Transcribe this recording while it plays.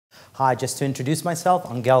Hi, just to introduce myself,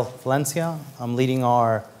 I'm Valencia. I'm leading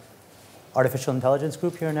our artificial intelligence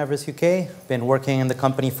group here in Everis, UK. Been working in the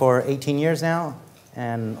company for 18 years now,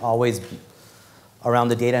 and always around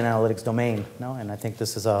the data and analytics domain. And I think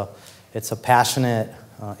this is it's a passionate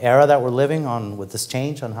era that we're living on with this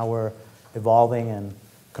change on how we're evolving and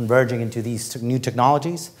converging into these new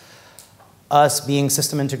technologies. Us being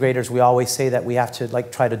system integrators, we always say that we have to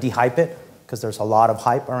try to de-hype it, because there's a lot of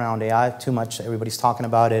hype around AI, too much, everybody's talking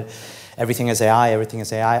about it. Everything is AI, everything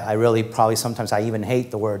is AI. I really probably sometimes I even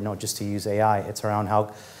hate the word, no, just to use AI. It's around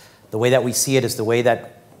how, the way that we see it is the way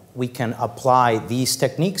that we can apply these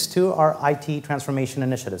techniques to our IT transformation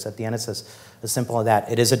initiatives. At the end, it's as simple as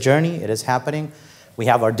that. It is a journey, it is happening. We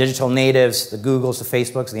have our digital natives, the Googles, the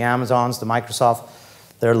Facebooks, the Amazons, the Microsoft.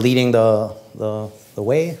 They're leading the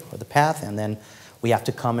way or the path, and then we have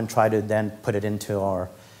to come and try to then put it into our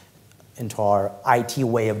IT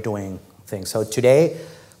way of doing things. So today,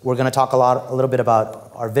 we're going to talk a little bit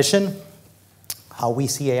about our vision, how we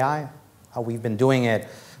see AI, how we've been doing it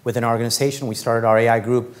within our organization. We started our AI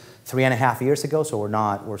group 3.5 years ago, so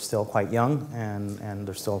we're still quite young, and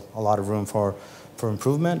there's still a lot of room for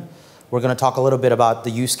improvement. We're going to talk a little bit about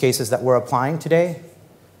the use cases that we're applying today.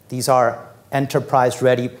 These are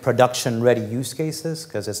enterprise-ready, production-ready use cases,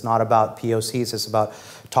 because it's not about POCs, it's about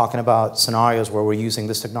talking about scenarios where we're using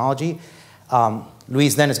this technology.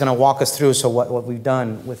 Luis then is going to walk us through what we've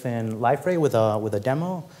done within Liferay with a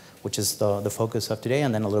demo, which is the focus of today,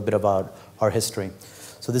 and then a little bit about our history.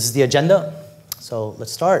 So this is the agenda. So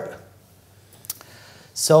let's start.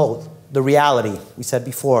 So the reality, we said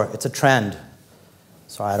before, it's a trend.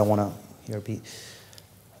 Sorry, I don't want to hear beat.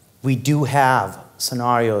 We do have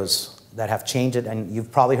scenarios that have changed it, and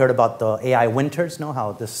you've probably heard about the AI winters,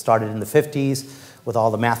 how this started in the 50s with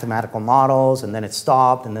all the mathematical models, and then it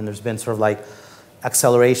stopped, and then there's been sort of like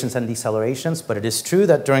accelerations and decelerations. But it is true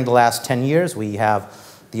that during the last 10 years, we have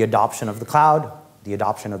the adoption of the cloud, the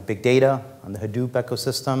adoption of big data and the Hadoop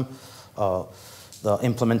ecosystem, the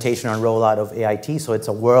implementation and rollout of AIT. So it's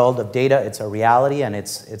a world of data, it's a reality, and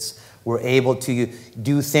we're able to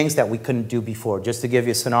do things that we couldn't do before. Just to give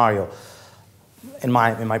you a scenario, in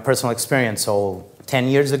my personal experience, so 10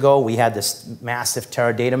 years ago, we had this massive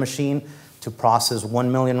Teradata machine. To process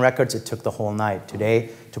 1 million records, it took the whole night. Today,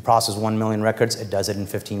 to process 1 million records, it does it in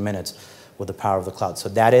 15 minutes with the power of the cloud. So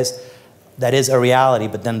that is a reality,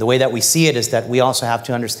 but then the way that we see it is that we also have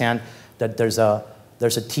to understand that there's a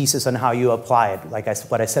thesis on how you apply it. Like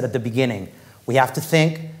what I said at the beginning, we have to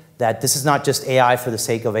think that this is not just AI for the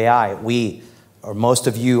sake of AI. We, or most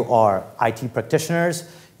of you, are IT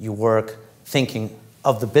practitioners. You work thinking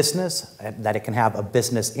of the business, that it can have a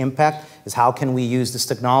business impact, is how can we use this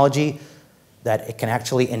technology that it can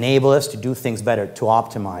actually enable us to do things better, to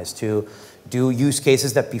optimize, to do use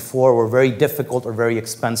cases that before were very difficult or very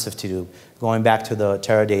expensive to do, going back to the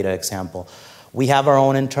Teradata example. We have our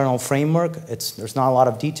own internal framework. There's not a lot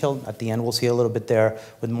of detail. At the end, we'll see a little bit there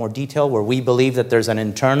with more detail, where we believe that there's an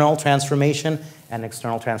internal transformation and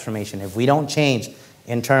external transformation. If we don't change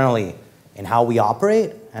internally in how we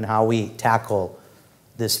operate and how we tackle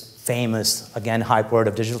this famous, again, hype word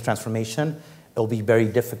of digital transformation, it'll be very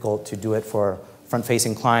difficult to do it for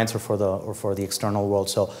front-facing clients or for the external world.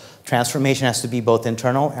 So transformation has to be both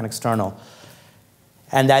internal and external.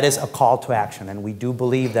 And that is a call to action. And we do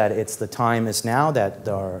believe that the time is now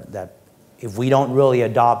that if we don't really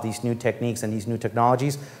adopt these new techniques and these new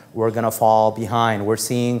technologies, we're going to fall behind.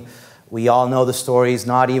 We all know the stories,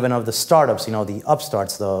 not even of the startups, the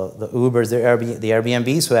upstarts, the Ubers, the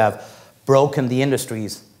Airbnbs, who have broken the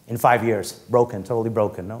industries in 5 years. Broken, totally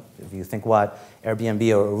broken. No? If you think what Airbnb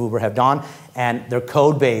or Uber have done, and their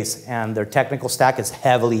code base and their technical stack is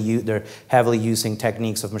they're heavily using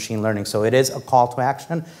techniques of machine learning. So it is a call to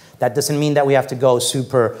action. That doesn't mean that we have to go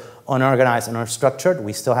super unorganized and unstructured.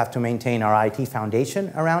 We still have to maintain our IT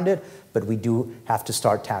foundation around it, but we do have to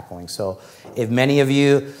start tackling. So how many of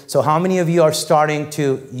you are starting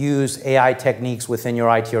to use AI techniques within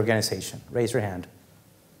your IT organization? Raise your hand.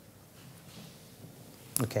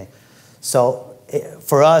 Okay, so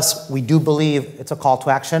for us, we do believe it's a call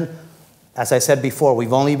to action. As I said before,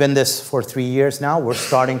 we've only been this for 3 years now. We're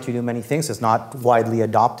starting to do many things. It's not widely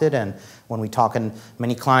adopted, and when we talk, and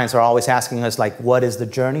many clients are always asking us, what is the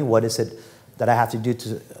journey? What is it that I have to do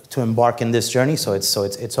to embark in this journey? So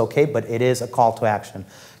it's okay, but it is a call to action,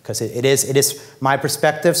 because it is my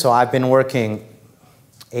perspective. So I've been working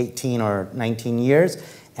 18 or 19 years,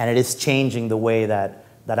 and it is changing the way that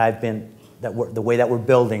the way that we're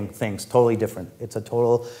building things, totally different. It's a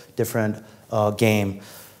total different game.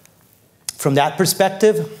 From that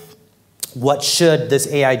perspective, what should this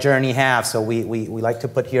AI journey have? So we like to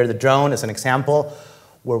put here the drone as an example.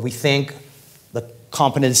 where we think the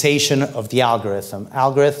componentization of the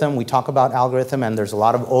algorithm. We talk about algorithm, and there's a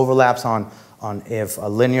lot of overlaps on if a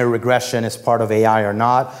linear regression is part of AI or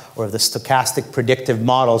not, or if the stochastic predictive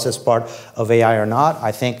models is part of AI or not.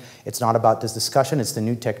 I think it's not about this discussion, it's the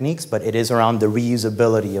new techniques, but it is around the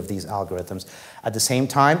reusability of these algorithms. At the same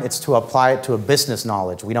time, it's to apply it to a business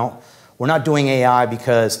knowledge. We're not doing AI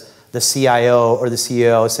because the CIO or the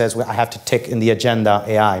CEO says, well, I have to tick in the agenda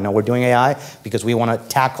AI. No, we're doing AI because we want to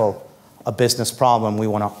tackle a business problem. We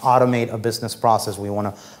want to automate a business process. We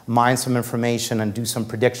want to mine some information and do some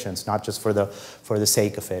predictions, not just for the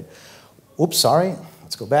sake of it. Oops, sorry.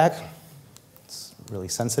 Let's go back. It's really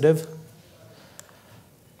sensitive.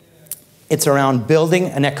 It's around building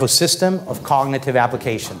an ecosystem of cognitive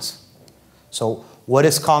applications. So what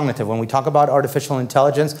is cognitive? When we talk about artificial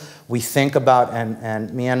intelligence, we think about,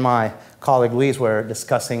 and me and my colleague Luis were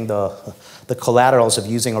discussing the collaterals of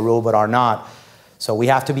using a robot or not. So we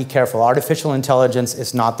have to be careful. Artificial intelligence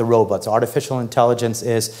is not the robots. Artificial intelligence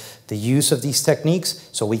is the use of these techniques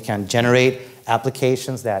so we can generate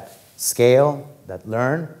applications that scale, that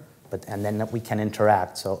learn, and then that we can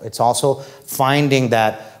interact. So it's also finding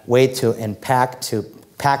that way to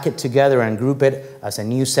pack it together and group it as a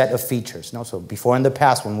new set of features. No? So before in the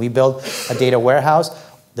past, when we built a data warehouse,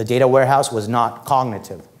 the data warehouse was not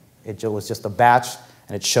cognitive. It was just a batch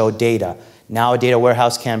and it showed data. Now a data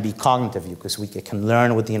warehouse can be cognitive because it can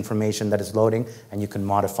learn with the information that is loading and you can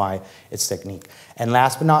modify its technique. And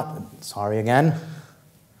last but not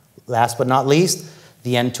least,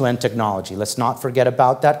 the end-to-end technology. Let's not forget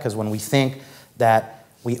about that, because when we think that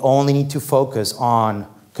we only need to focus on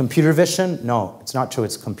computer vision, no, it's not true.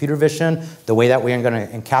 It's computer vision, the way that we're going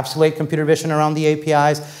to encapsulate computer vision around the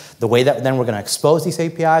APIs, the way that then we're going to expose these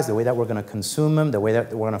APIs, the way that we're going to consume them, the way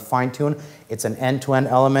that we're going to fine-tune. It's an end-to-end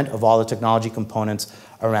element of all the technology components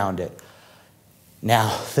around it.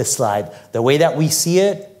 Now, this slide, the way that we see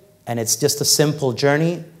it, and it's just a simple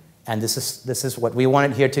journey, and this is what we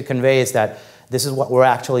wanted here to convey, is that this is what we're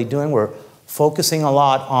actually doing. We're focusing a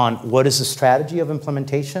lot on what is the strategy of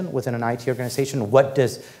implementation within an IT organization, what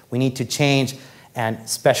does we need to change, and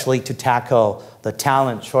especially to tackle the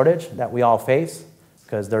talent shortage that we all face,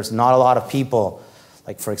 because there's not a lot of people.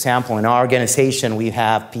 Like, for example, in our organization, we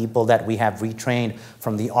have people that we have retrained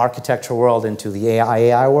from the architecture world into the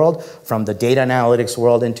AI world, from the data analytics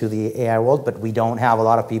world into the AI world, but we don't have a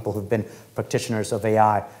lot of people who've been practitioners of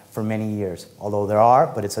AI for many years. Although there are,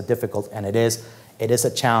 but it's a difficult, and it is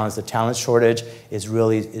a challenge. The talent shortage is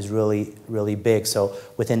really big. So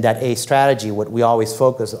within that A strategy, what we always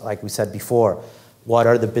focus, like we said before, what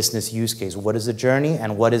are the business use cases? What is the journey,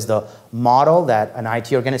 and what is the model that an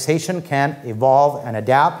IT organization can evolve and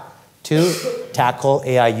adapt to tackle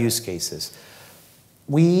AI use cases?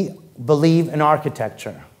 We believe in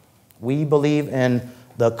architecture. We believe in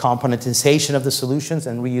the componentization of the solutions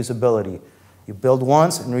and reusability. You build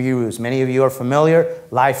once and reuse. Many of you are familiar.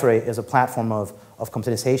 Liferay is a platform of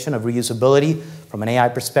componentization, of reusability. From an AI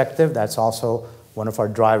perspective, that's also one of our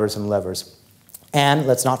drivers and levers. And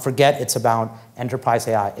let's not forget, it's about enterprise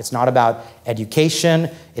AI. It's not about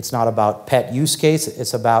education. It's not about pet use case.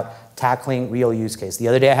 It's about tackling real use case. The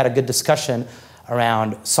other day I had a good discussion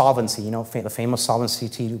around solvency, you know, the famous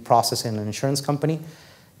Solvency II process in an insurance company.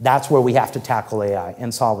 That's where we have to tackle AI,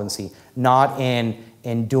 in solvency, not in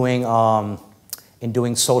doing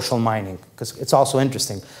social mining, because it's also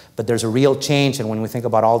interesting. But there's a real change, and when we think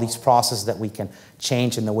about all these processes that we can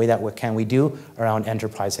change in the way that we do around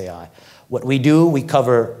enterprise AI. What we do, we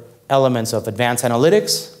cover elements of advanced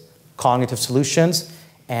analytics, cognitive solutions,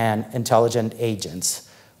 and intelligent agents.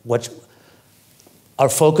 Our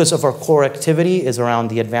focus of our core activity is around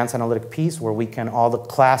the advanced analytic piece, where we can all the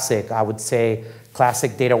classic, I would say,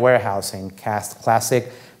 classic data warehousing, classic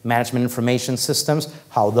management information systems,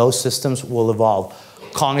 how those systems will evolve.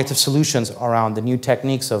 Cognitive solutions around the new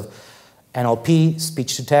techniques of NLP,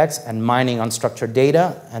 speech to text, and mining unstructured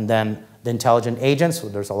data, and then the intelligent agents. So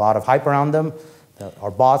there's a lot of hype around them. There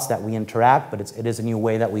are bots that we interact, but it is a new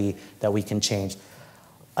way that we can change.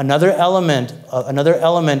 Another element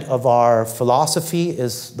of our philosophy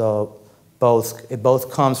is it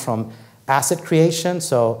both comes from asset creation.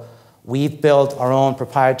 So we've built our own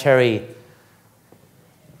proprietary,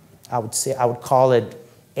 I would call it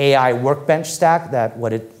AI workbench stack. That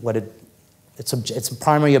its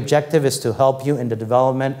primary objective is to help you in the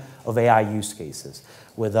development of AI use cases.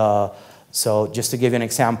 So just to give you an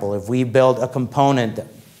example, if we build a component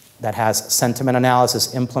that has sentiment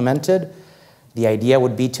analysis implemented, the idea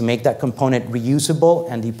would be to make that component reusable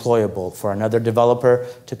and deployable for another developer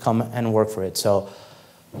to come and work for it. So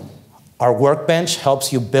our workbench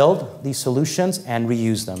helps you build these solutions and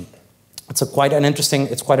reuse them. it's quite an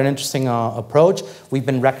interesting approach. We've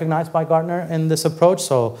been recognized by Gartner in this approach,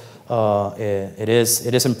 so it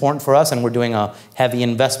is important for us, and we're doing a heavy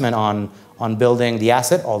investment on building the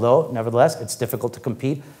asset, although nevertheless it's difficult to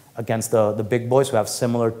compete against the big boys who have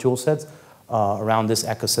similar tool sets around this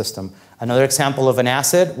ecosystem. Another example of an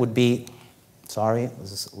asset would be, sorry,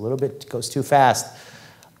 this is a little bit goes too fast.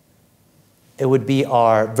 It would be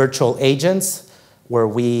our virtual agents, where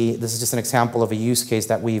this is just an example of a use case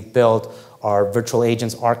that we've built, our virtual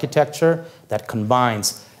agents architecture that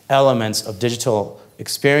combines elements of digital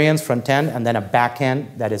experience front end and then a back end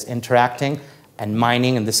that is interacting and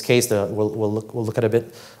mining. In this case, we'll look at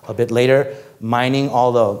a bit later, mining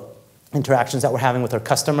all the interactions that we're having with our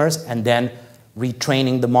customers and then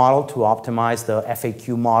retraining the model to optimize the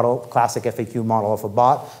FAQ model, classic FAQ model of a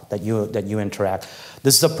bot that you interact.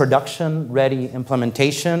 This is a production-ready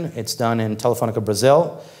implementation. It's done in Telefónica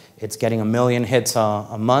Brazil. It's getting 1 million hits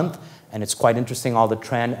a month, and it's quite interesting, all the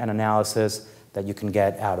trend and analysis that you can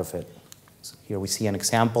get out of it. So here we see an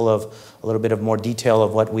example of a little bit of more detail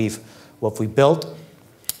of what we built.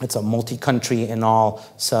 It's a multi-country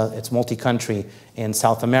it's multi-country in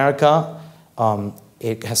South America.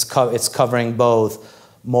 It's covering both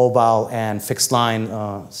mobile and fixed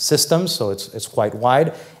line systems, so it's quite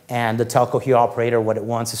wide. And the telco here operator, what it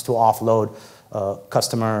wants is to offload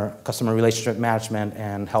customer relationship management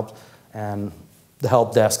and the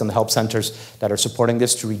help desk and the help centers that are supporting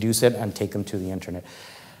this to reduce it and take them to the internet.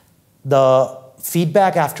 The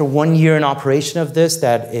feedback after 1 year in operation of this,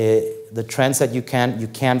 the trends that you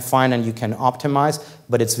can find and you can optimize,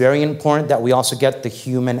 but it's very important that we also get the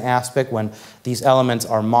human aspect when these elements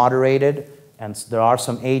are moderated, and there are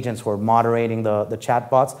some agents who are moderating the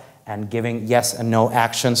chatbots and giving yes and no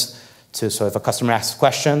actions so if a customer asks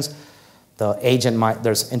questions, the agent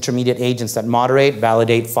there's intermediate agents that moderate,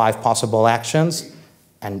 validate 5 possible actions,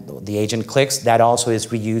 and the agent clicks. That also is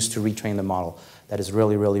reused to retrain the model. That is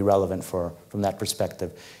really, really relevant from that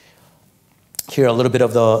perspective. Here, a little bit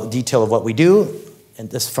of the detail of what we do. And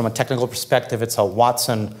this, from a technical perspective, it's a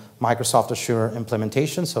Watson Microsoft Azure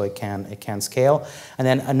implementation, so it can scale. And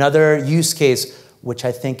then another use case, which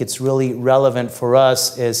I think it's really relevant for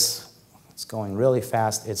us, is, it's going really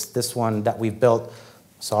fast, it's this one that we've built.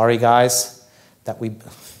 Sorry, guys,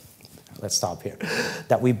 let's stop here.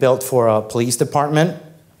 That we built for a police department.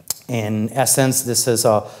 In essence, this is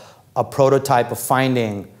a prototype of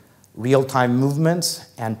finding real-time movements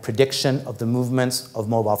and prediction of the movements of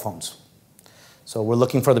mobile phones. So we're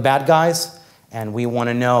looking for the bad guys, and we want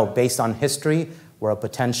to know, based on history, we're a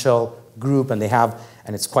potential group, and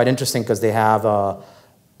it's quite interesting because they have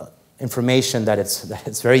information that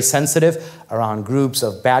it's very sensitive around groups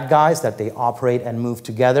of bad guys that they operate and move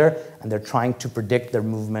together, and they're trying to predict their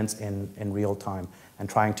movements in real time and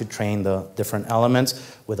trying to train the different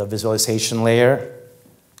elements with a visualization layer,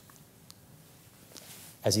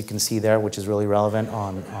 as you can see there, which is really relevant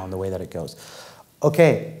on the way that it goes.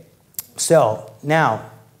 Okay, so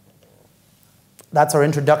now that's our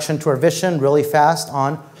introduction to our vision, really fast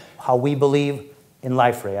on how we believe in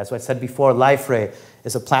Liferay. As I said before, Liferay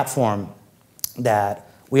is a platform that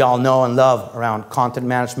we all know and love around content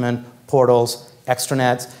management, portals,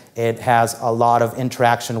 extranets. It has a lot of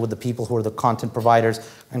interaction with the people who are the content providers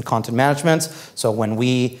and content managements. So when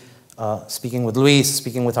we, speaking with Luis,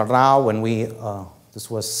 speaking with Arnau, when we, this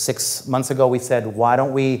was 6 months ago, we said, why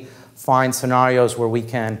don't we find scenarios where we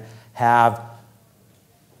can have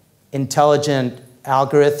intelligent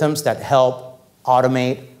algorithms that help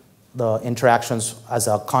automate the interactions as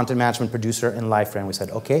a content management producer in Liferay. And we said,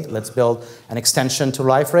 okay, let's build an extension to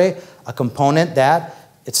Liferay, a component that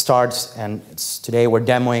it starts, and today we're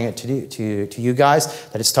demoing it to you guys,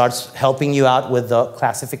 that it starts helping you out with the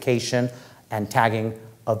classification and tagging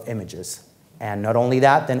of images. And not only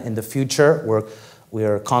that, then in the future,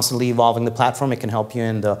 we're constantly evolving the platform. It can help you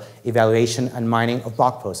in the evaluation and mining of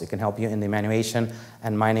blog posts. It can help you in the evaluation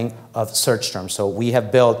and mining of search terms. So we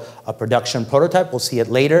have built a production prototype, we'll see it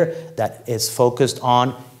later, that is focused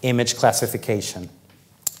on image classification.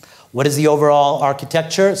 What is the overall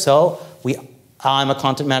architecture? So I'm a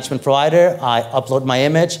content management provider. I upload my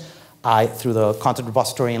image through the content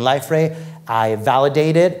repository in Liferay. I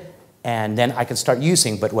validate it, and then I can start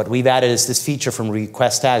using. But what we've added is this feature from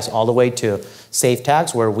request tags all the way to save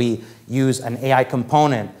tags, where we use an AI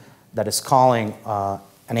component that is calling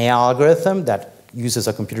an AI algorithm that uses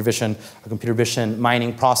a computer vision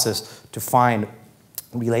mining process to find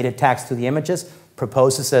related tags to the images,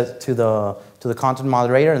 proposes it to the content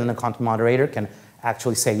moderator, and then the content moderator can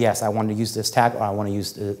actually say, yes, I want to use this tag, or I want to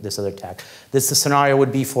use this other tag. This scenario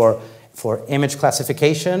would be for image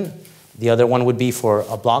classification. The other one would be for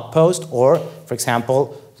a blog post, or, for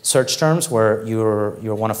example, search terms where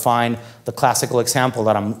you want to find the classical example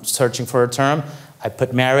that I'm searching for a term. I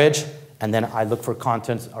put marriage, and then I look for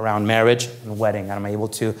content around marriage and wedding, and I'm able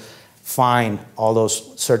to find all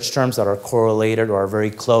those search terms that are correlated or are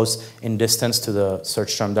very close in distance to the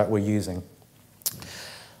search term that we're using.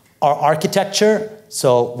 Our architecture,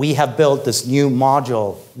 so we have built this new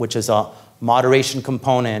module, which is a moderation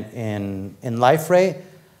component in Liferay,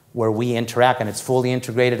 where we interact, and it's fully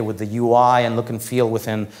integrated with the UI and look and feel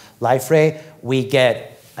within Liferay. We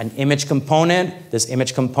get an image component. This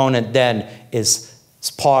image component then is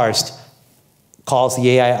parsed, calls the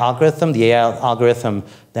AI algorithm. The AI algorithm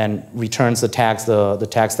then returns the tags, the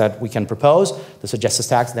tags that we can propose. The suggested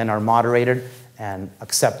tags then are moderated and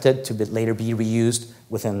accepted to later be reused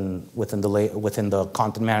within the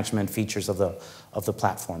content management features of the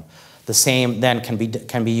platform. The same then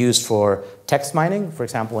can be used for text mining, for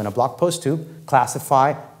example, in a blog post to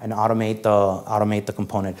classify and automate the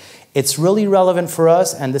component. It's really relevant for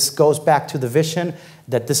us, and this goes back to the vision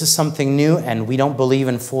that this is something new, and we don't believe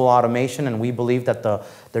in full automation, and we believe that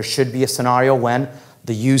there should be a scenario when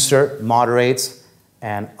the user moderates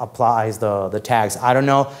and applies the tags. I don't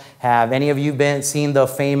know, have any of you seen the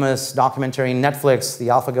famous documentary in Netflix, the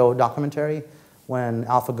AlphaGo documentary, when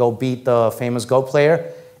AlphaGo beat the famous Go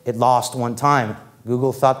player? It lost one time.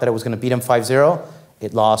 Google thought that it was going to beat him 5-0.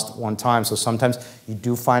 It lost one time. So sometimes you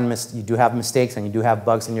do have mistakes and you do have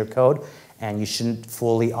bugs in your code, and you shouldn't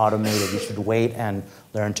fully automate it. You should wait and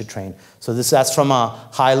learn to train. So that's from a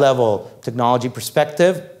high-level technology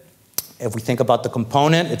perspective. If we think about the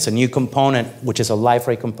component, it's a new component, which is a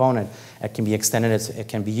Liferay component. It can be extended, it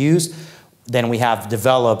can be used. Then we have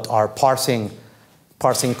developed our parsing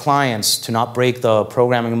clients to not break the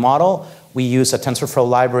programming model. We use a TensorFlow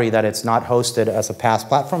library that it's not hosted as a PaaS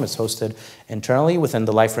platform. It's hosted internally within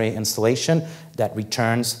the Liferay installation that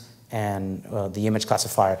returns and the image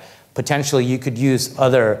classifier. Potentially, you could use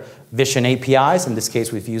other vision APIs. In this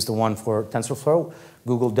case, we've used the one for TensorFlow.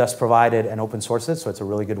 Google does provide it and open source it, so it's a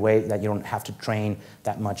really good way that you don't have to train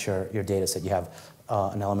that much your data set. You have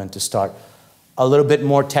an element to start. A little bit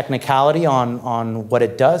more technicality on what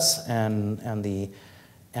it does and the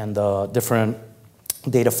different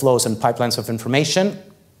data flows and pipelines of information.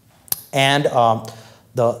 And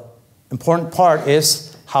the important part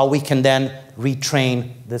is how we can then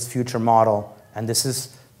retrain this future model. And this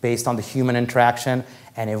is based on the human interaction.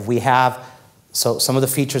 And if we have, so some of the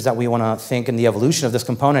features that we want to think in the evolution of this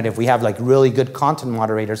component, if we have like really good content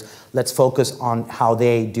moderators, let's focus on how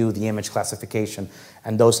they do the image classification.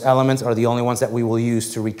 And those elements are the only ones that we will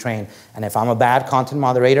use to retrain. And if I'm a bad content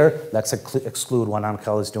moderator, let's exclude what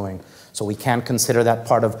Angel is doing. So we can consider that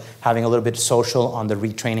part of having a little bit social on the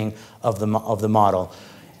retraining of the model.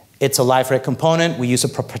 It's a Liferay component. We use a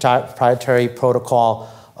proprietary protocol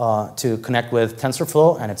to connect with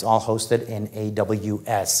TensorFlow, and it's all hosted in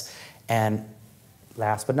AWS. And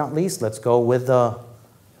last but not least, let's go with the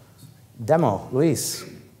demo. Luis.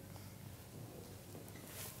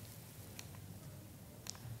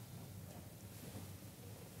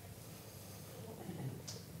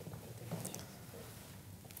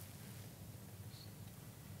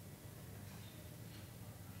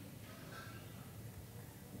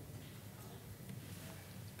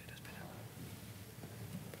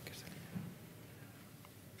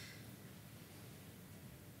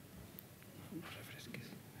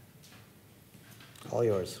 All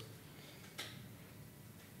yours.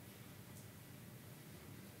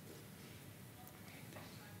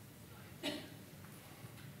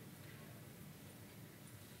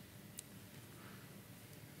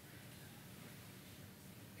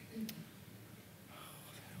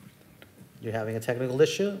 You're having a technical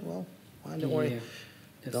issue? Well, don't worry.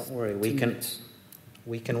 Don't worry.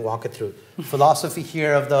 We can walk it through. Philosophy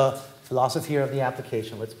here of the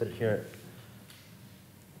application. Let's put it here.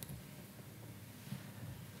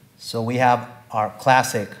 So we have our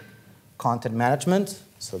classic content management.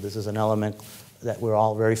 So this is an element that we're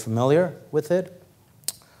all very familiar with it,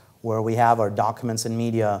 where we have our documents and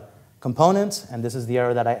media components. And this is the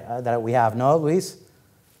area that we have. No, Luis?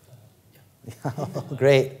 Yeah.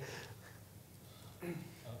 Great.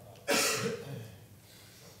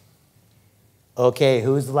 Okay,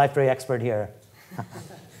 who's the Liferay expert here?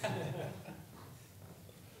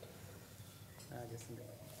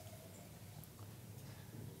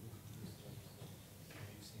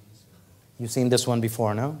 You've seen this one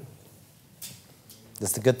before, no?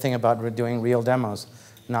 That's the good thing about doing real demos,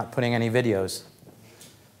 not putting any videos.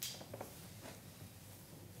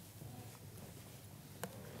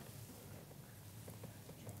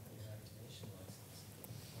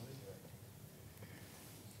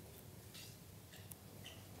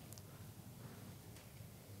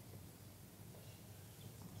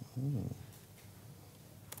 So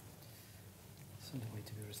the way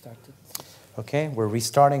to be restarted. Okay, we're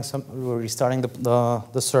restarting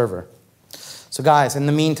the server. So guys, in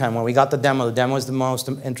the meantime, when we got the demo is the most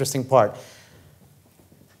interesting part.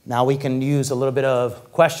 Now we can use a little bit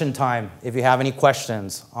of question time if you have any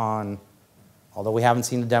questions on, although we haven't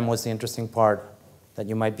seen the demo, it's the interesting part that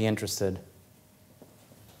you might be interested.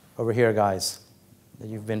 Over here, guys, that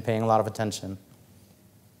you've been paying a lot of attention.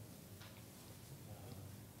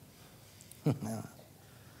 You heard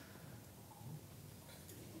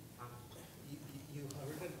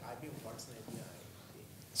an IBM Watson API.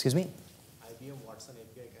 Excuse me? IBM Watson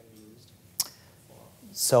API can be used.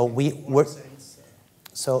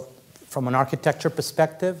 So from an architecture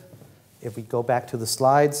perspective, if we go back to the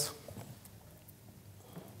slides,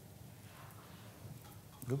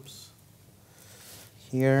 oops,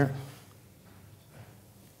 here.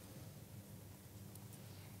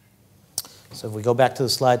 So if we go back to the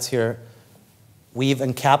slides here, we've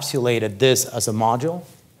encapsulated this as a module.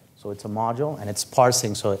 So it's a module, and it's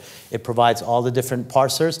parsing. So it provides all the different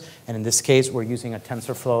parsers. And in this case, we're using a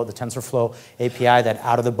TensorFlow, the TensorFlow API that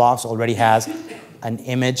out of the box already has an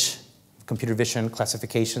image computer vision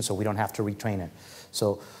classification, so we don't have to retrain it.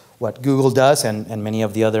 So what Google does, and many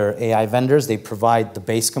of the other AI vendors, they provide the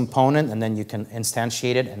base component, and then you can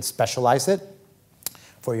instantiate it and specialize it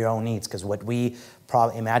for your own needs. Because what we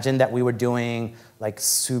probably imagine that we were doing like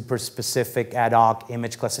super specific ad hoc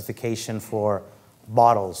image classification for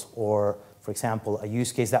bottles, or for example, a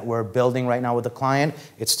use case that we're building right now with the client,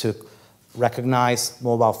 it's to recognize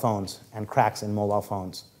mobile phones and cracks in mobile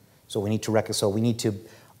phones. So we need to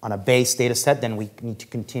on a base data set, then we need to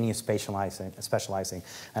continue specializing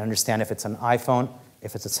and understand if it's an iPhone,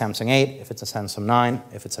 if it's a Samsung 8, if it's a Samsung 9,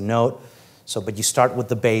 if it's a Note. So, but you start with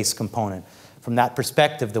the base component. From that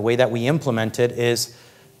perspective, the way that we implement it is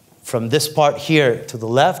from this part here to the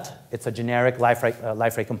left, it's a generic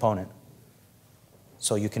Liferay component.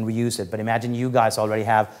 So you can reuse it. But imagine you guys already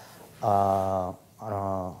have a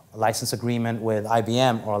license agreement with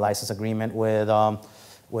IBM or a license agreement with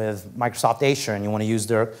Microsoft Azure, and you want to use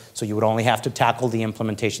so you would only have to tackle the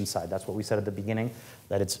implementation side. That's what we said at the beginning,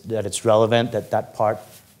 that it's relevant, that part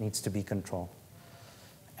needs to be controlled.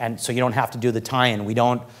 And so you don't have to do the tie-in.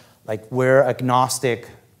 We're agnostic.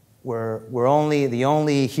 The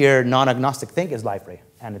only here non-agnostic thing is Liferay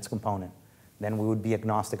and its component. Then we would be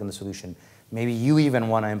agnostic in the solution. Maybe you even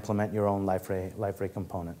want to implement your own Liferay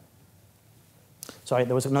component. Sorry,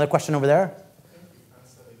 there was another question over there?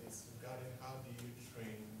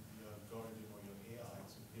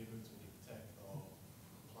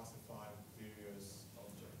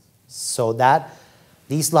 So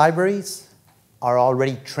these libraries are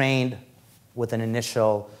already trained with an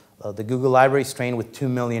initial, the Google library is trained with 2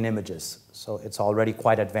 million images. So it's already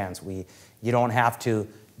quite advanced. You don't have to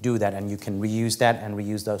do that, and you can reuse that and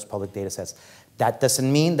reuse those public data sets. That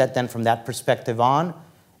doesn't mean that then from that perspective on,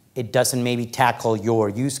 it doesn't maybe tackle your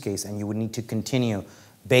use case, and you would need to continue.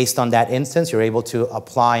 Based on that instance, you're able to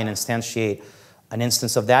apply and instantiate an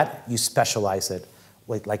instance of that. You specialize it.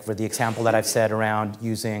 Like for the example that I've said around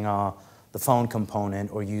using the phone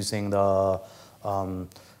component, or using the,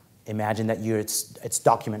 imagine that it's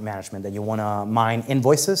document management, that you want to mine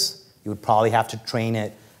invoices. You would probably have to train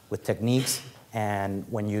it with techniques, and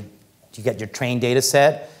when you get your trained data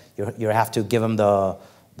set, you have to give them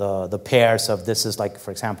the pairs of this is like,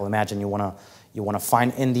 for example, imagine you want to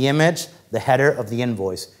find in the image the header of the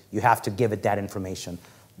invoice. You have to give it that information.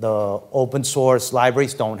 The open source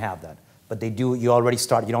libraries don't have that. But they do, you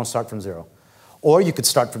don't start from zero. Or you could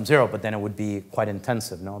start from zero, but then it would be quite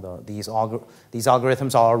intensive. No? These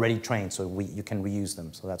algorithms are already trained, so you can reuse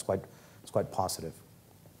them. So that's quite positive.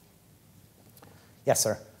 Yes,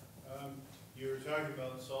 sir? You were talking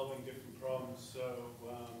about solving different problems, so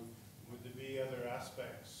would there be other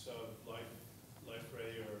aspects of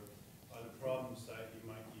Liferay or other problems that you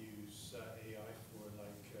might use AI for,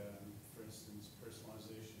 like, for instance,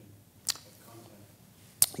 personalization of content?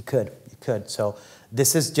 You could. So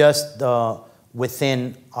this is just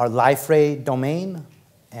within our Liferay domain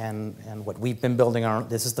and what we've been building on.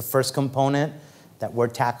 This is the first component that we're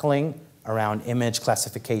tackling around image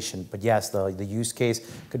classification. But yes, the use case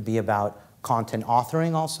could be about content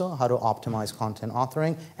authoring also, how to optimize content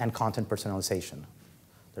authoring and content personalization.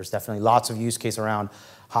 There's definitely lots of use case around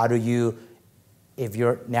how do you, if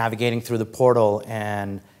you're navigating through the portal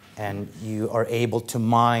and you are able to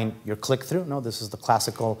mine your click-through. No, this is the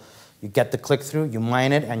classical, you get the click-through, you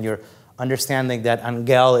mine it, and you're understanding that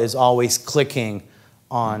Angel is always clicking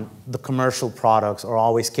on the commercial products or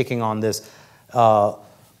always clicking on this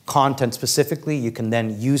content specifically. You can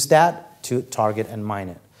then use that to target and mine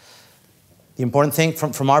it. The important thing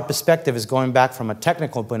from our perspective is going back from a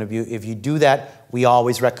technical point of view. If you do that, we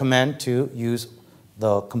always recommend to use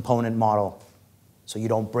the component model so you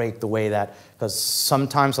don't break the way that, because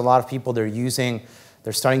sometimes a lot of people, they're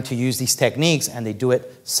starting to use these techniques and they do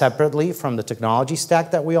it separately from the technology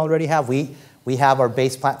stack that we already have. We have our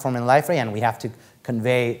base platform in Liferay and we have to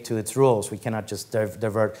convey to its rules. We cannot just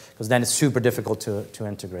divert, because then it's super difficult to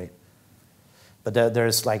integrate. But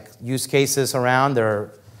there's like use cases around.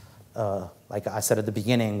 Like I said at the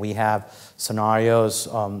beginning, we have scenarios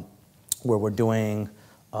where we're doing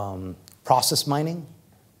process mining.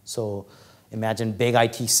 So imagine big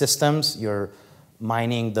IT systems. You're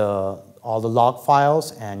mining all the log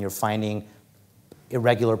files, and you're finding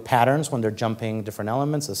irregular patterns when they're jumping different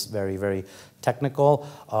elements. It's very, very technical.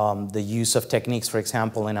 The use of techniques, for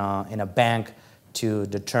example, in a bank to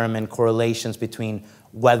determine correlations between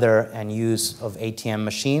weather and use of ATM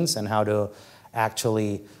machines, and how to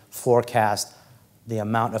actually forecast the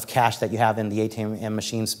amount of cash that you have in the ATM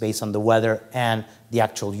machines based on the weather and the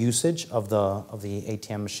actual usage of the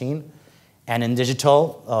ATM machine. And in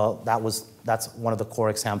digital, that's one of the core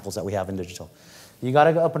examples that we have in digital. You got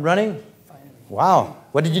it up and running? Finally. Wow.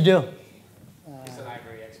 What did you do? He's a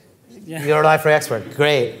library expert. Yeah. You're a Liferay expert.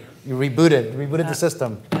 Great. You rebooted the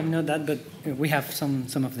system. I'm not that, but we have some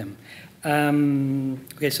of them.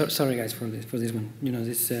 Okay, sorry guys for this one. You know,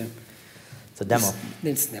 this. It's a demo.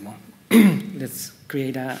 This demo. Let's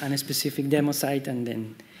create a specific demo site, and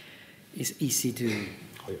then it's easy to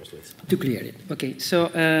clear it. Okay, so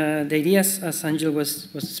the idea, as Angel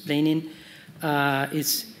was explaining,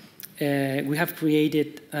 is we have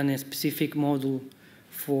created a specific module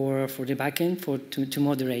for the backend to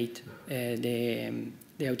moderate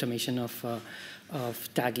the automation of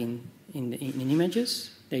tagging in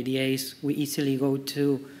images. The idea is we easily go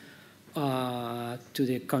to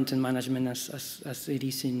the content management as it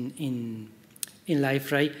is in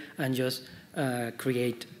Liferay, and just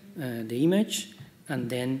create the image, and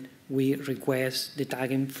then we request the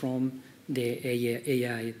tagging from the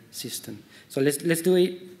AI system. So let's do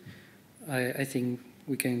it. I think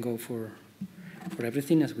we can go for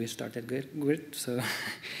everything as we started with. So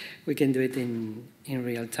we can do it in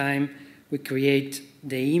real time. We create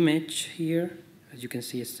the image here. As you can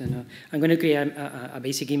see, it's I'm going to create a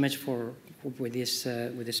basic image with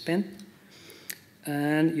this pen,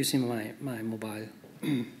 and using my mobile.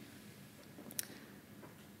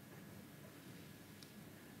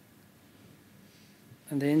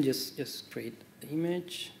 And then just create the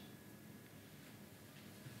image,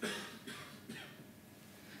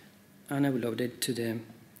 and upload it to the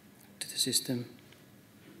system.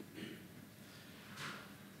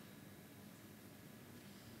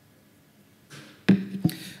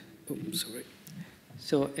 Sorry.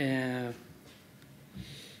 So here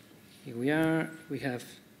we are. We have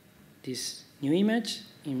this new image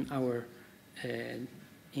in our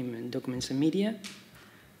in documents and media,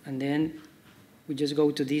 and then we just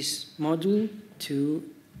go to this module to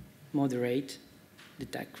moderate the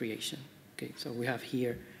tag creation. Okay, so we have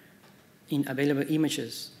here in available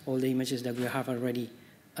images all the images that we have already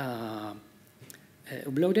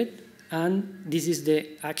uploaded, and this is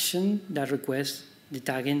the action that requests the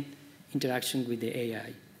tagging interaction with the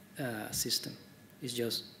AI system. It's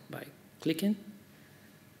just by clicking,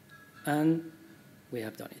 and we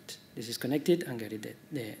have done it. This is connected and getting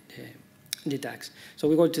the tags. So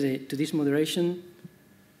we go to this moderation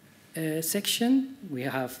section. We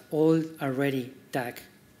have all already tagged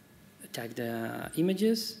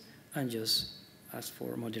images, and just ask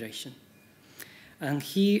for moderation. And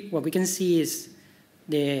here, what we can see is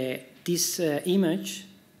this image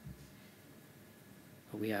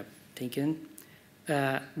we have taken.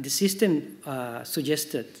 The system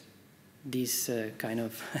suggested these kind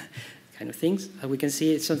of things. We can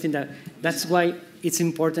see it's something that's why it's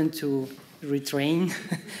important to retrain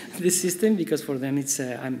the system, because for them it's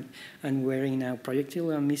I'm wearing a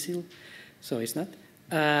projectile, a missile, so it's not.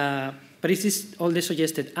 But this is all the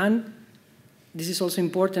suggested, and this is also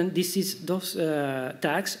important. Those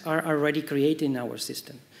tags are already created in our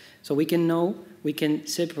system, so we can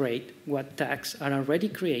separate what tags are already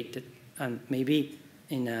created, and maybe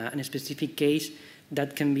in a specific case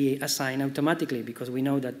that can be assigned automatically, because we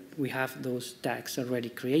know that we have those tags already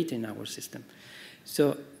created in our system.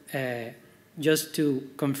 So just to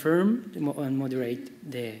confirm and moderate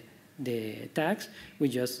the tags, we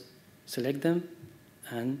just select them,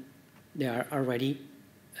 and they are already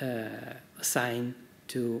assigned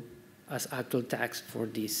as actual tags for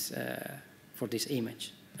this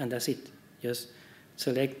image, and that's it. Just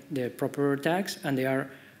select the proper tags, and they are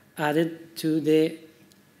added to the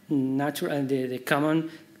natural and the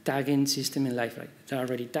common tagging system in Liferay. there are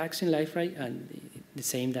already tags in Liferay, and the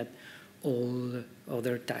same that all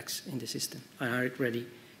other tags in the system are already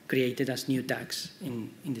created as new tags in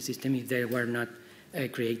the system if they were not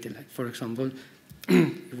created. Like, for example,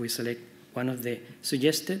 if we select one of the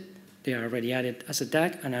suggested, they are already added as a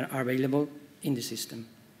tag and are available in the system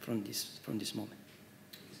from this moment.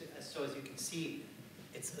 So as you can see,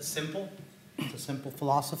 it's a simple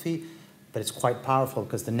philosophy, but it's quite powerful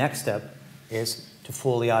because the next step is to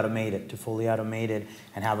fully automate it,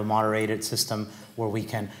 and have a moderated system where we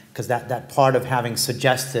can, because that part of having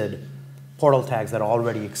suggested portal tags that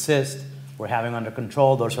already exist, we're having under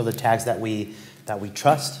control. Those are the tags that we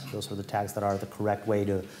trust. Those are the tags that are the correct way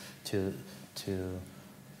to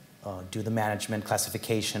do the management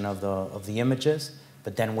classification of the images.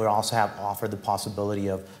 But then we also have offered the possibility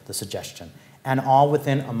of the suggestion, and all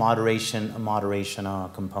within a moderation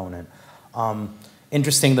component.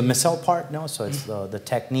 Interesting, the missile part, no? So it's the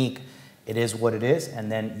technique, it is what it is, and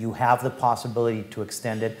then you have the possibility to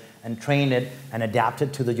extend it and train it and adapt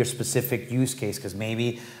it to your specific use case, because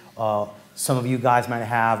maybe some of you guys might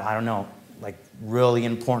have, I don't know, like really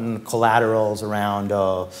important collaterals around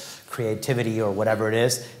creativity or whatever it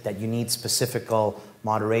is, that you need specific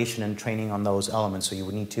moderation and training on those elements. So you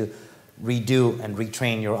would need to redo and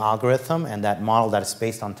retrain your algorithm and that model that is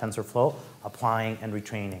based on TensorFlow, applying and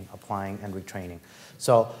retraining.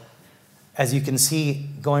 So as you can see,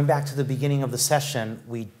 going back to the beginning of the session,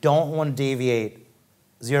 we don't want to deviate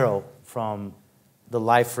zero from the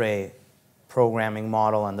Liferay programming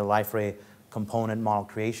model and the Liferay component model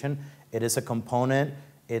creation. It is a component,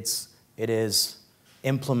 it is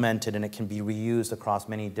implemented, and it can be reused across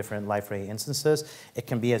many different Liferay instances. It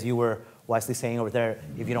can be, as you were wisely saying over there,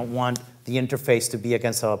 if you don't want the interface to be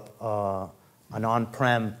against an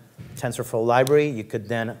on-prem TensorFlow library, you could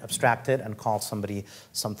then abstract it and call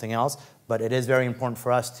something else. But it is very important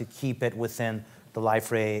for us to keep it within the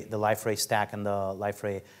Liferay stack and the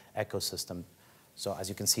Liferay ecosystem. So as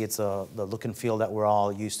you can see, it's the look and feel that we're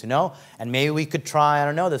all used to know. And maybe we could try, I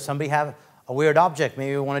don't know, does somebody have a weird object?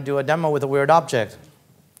 Maybe we want to do a demo with a weird object.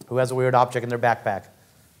 Who has a weird object in their backpack?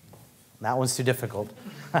 That one's too difficult.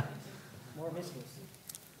 More missiles.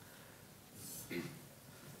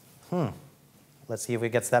 Let's see if it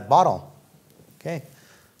gets that bottle. Okay.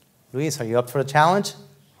 Luis, are you up for the challenge?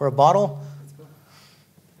 For a bottle? Let's go.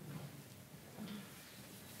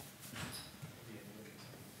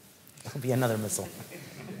 It'll be another missile.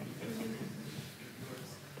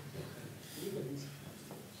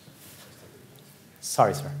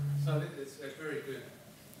 Sorry, sir. So it's a very good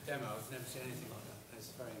demo. I've never seen anything like that. It's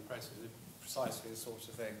very impressive. Precisely the sorts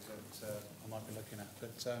of things that I might be looking at.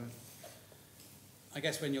 But I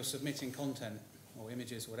guess when you're submitting content or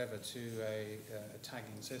images or whatever to a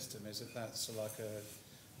tagging system, is that that's like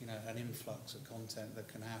an influx of content that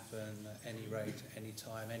can happen at any rate, any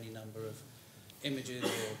time, any number of images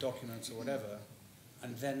or documents or whatever,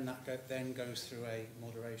 and then that then goes through a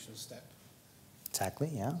moderation step. Exactly,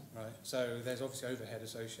 yeah. Right. So there's obviously overhead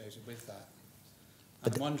associated with that.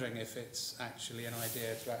 I'm wondering if it's actually an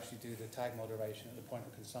idea to actually do the tag moderation at the point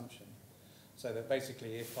of consumption. So that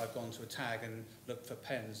basically if I've gone to a tag and looked for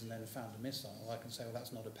pens and then found a missile, I can say, well,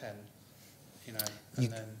 that's not a pen, and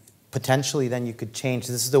then... Potentially, then you could change.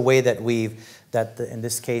 This is the way that in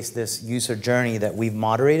this case, this user journey that we've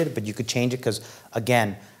moderated, but you could change it because,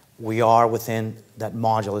 again, we are within that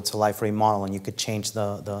module. It's a Liferay model, and you could change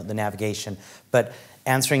the navigation. But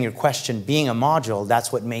answering your question, being a module,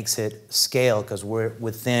 that's what makes it scale, because we're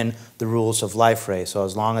within the rules of Liferay. So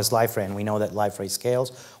as long as Liferay, and we know that Liferay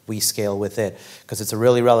scales, we scale with it. Because it's a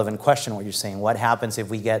really relevant question, what you're saying. What happens if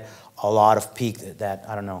we get a lot of peak that,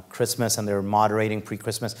 I don't know, Christmas, and they're moderating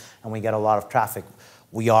pre-Christmas, and we get a lot of traffic?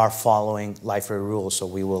 We are following Liferay rules, so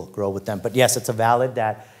we will grow with them. But yes, it's a valid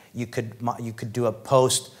that you could do a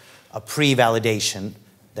pre-validation,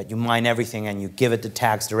 that you mine everything and you give it the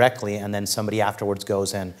tags directly, and then somebody afterwards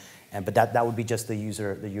goes in. But that would be just the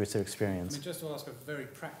user experience. I mean, just to ask a very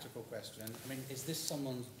practical question, I mean, is this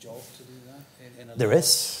someone's job to do that? In a there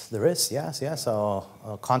is, yes. So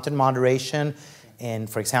content moderation, and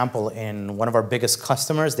for example, in one of our biggest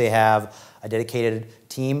customers, they have a dedicated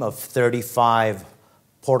team of 35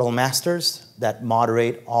 portal masters that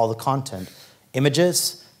moderate all the content.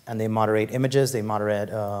 Images, and they moderate images, they moderate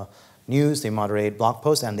news, they moderate blog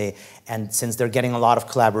posts, and since they're getting a lot of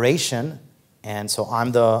collaboration, and so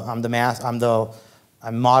I'm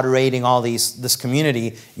moderating all this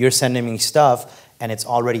community. You're sending me stuff, and it's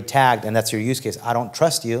already tagged, and that's your use case. I don't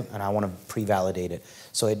trust you, and I want to pre-validate it.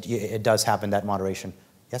 So it does happen, that moderation.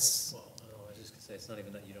 Yes. Well, no, I was just gonna say it's not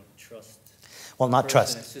even that you don't trust. Well, not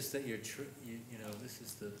trust. It's just that this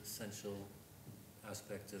is the essential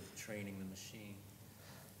aspect of training the machine.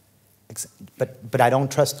 But I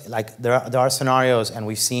don't trust, like there are scenarios, and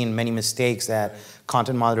we've seen many mistakes that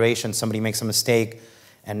content moderation, somebody makes a mistake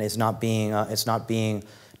and it's not being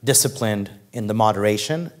disciplined in the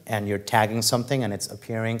moderation, and you're tagging something and it's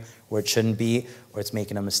appearing where it shouldn't be, or it's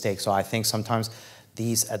making a mistake. So I think sometimes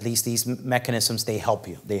at least these mechanisms, they help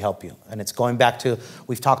you. And it's going back to,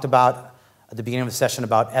 we've talked about at the beginning of the session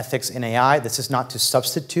about ethics in AI. This is not to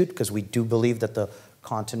substitute, because we do believe that the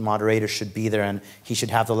content moderator should be there and he should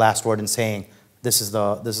have the last word in saying this is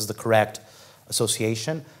the correct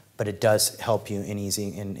association, but it does help you in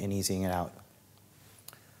easing it out.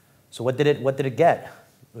 So what did it get,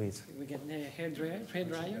 Luis? We get the hair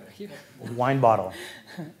dryer here. Wine bottle.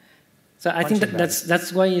 So I think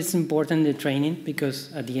that's why it's important, the training,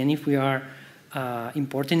 because at the end, if we are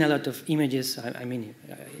importing a lot of images, I mean,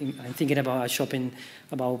 I'm thinking about shopping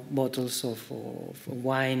about bottles of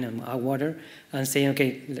wine and water, and saying,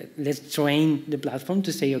 okay, let's train the platform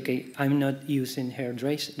to say, okay, I'm not using hair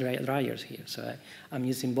dryers here, so I'm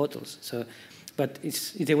using bottles. So, but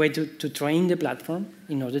it's a way to train the platform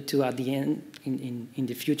in order to, at the end, in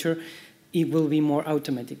the future, it will be more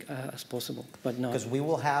automatic as possible, but not. Because we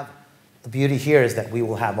will have, the beauty here is that we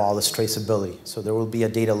will have all this traceability. So there will be a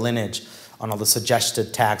data lineage on all the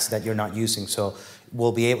suggested tags that you're not using. So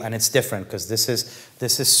we'll be able, and it's different because this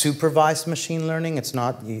is supervised machine learning. It's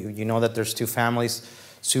not, you know that there's two families,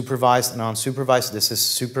 supervised and unsupervised. This is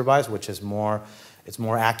supervised, which is it's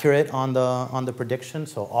more accurate on the prediction.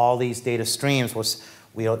 So all these data streams,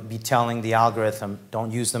 we'll be telling the algorithm,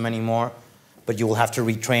 don't use them anymore, but you will have to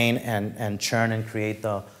retrain and churn and create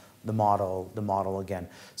the model again.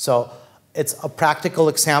 So it's a practical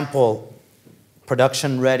example,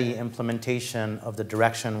 production-ready implementation of the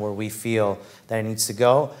direction where we feel that it needs to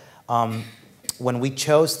go. When we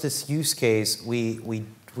chose this use case, we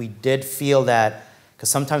did feel that, because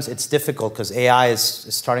sometimes it's difficult because AI is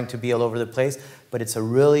starting to be all over the place, but it's a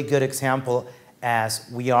really good example as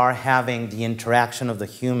we are having the interaction of the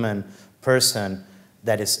human person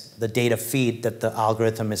that is the data feed that the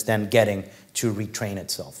algorithm is then getting to retrain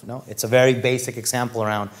itself. No? It's a very basic example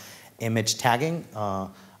around image tagging.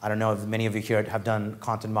 I don't know if many of you here have done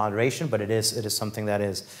content moderation, but it is something that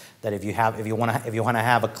if you want to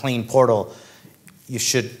have a clean portal, you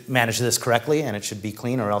should manage this correctly, and it should be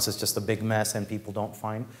clean, or else it's just a big mess and people don't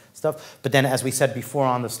find stuff. But then, as we said before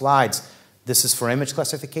on the slides, this is for image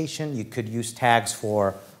classification. You could use tags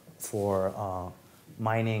for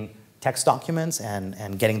mining text documents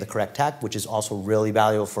and getting the correct tag, which is also really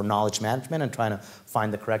valuable for knowledge management and trying to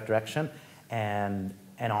find the correct direction, and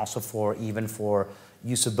also even for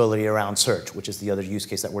usability around search, which is the other use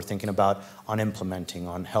case that we're thinking about on implementing,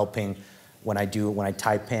 on helping when I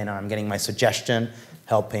type in and I'm getting my suggestion,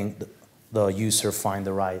 helping the user find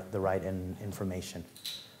the right information.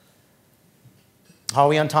 How are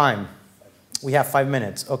we on time? We have 5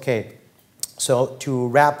 minutes. Okay. So to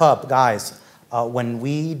wrap up, guys, when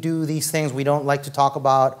we do these things, we don't like to talk a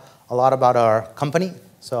lot about our company.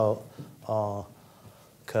 So,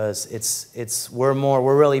 because we're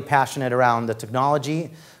really passionate around the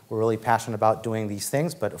technology. We're really passionate about doing these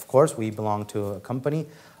things. But of course, we belong to a company.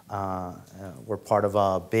 We're part of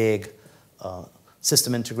a big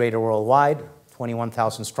system integrator worldwide,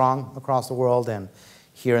 21,000 strong across the world. And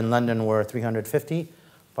here in London, we're 350.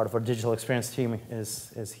 Part of our digital experience team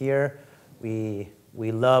is here. We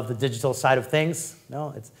love the digital side of things.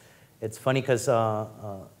 No, it's funny because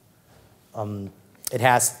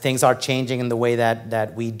things are changing in the way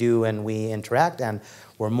that we do and we interact, and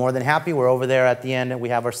we're more than happy. We're over there at the end, and we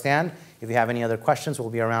have our stand. If you have any other questions, we'll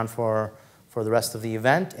be around for the rest of the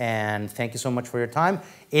event. And thank you so much for your time.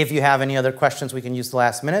 If you have any other questions, we can use the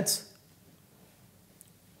last minutes.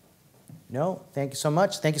 No? Thank you so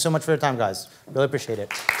much. Thank you so much for your time, guys. Really appreciate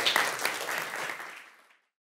it.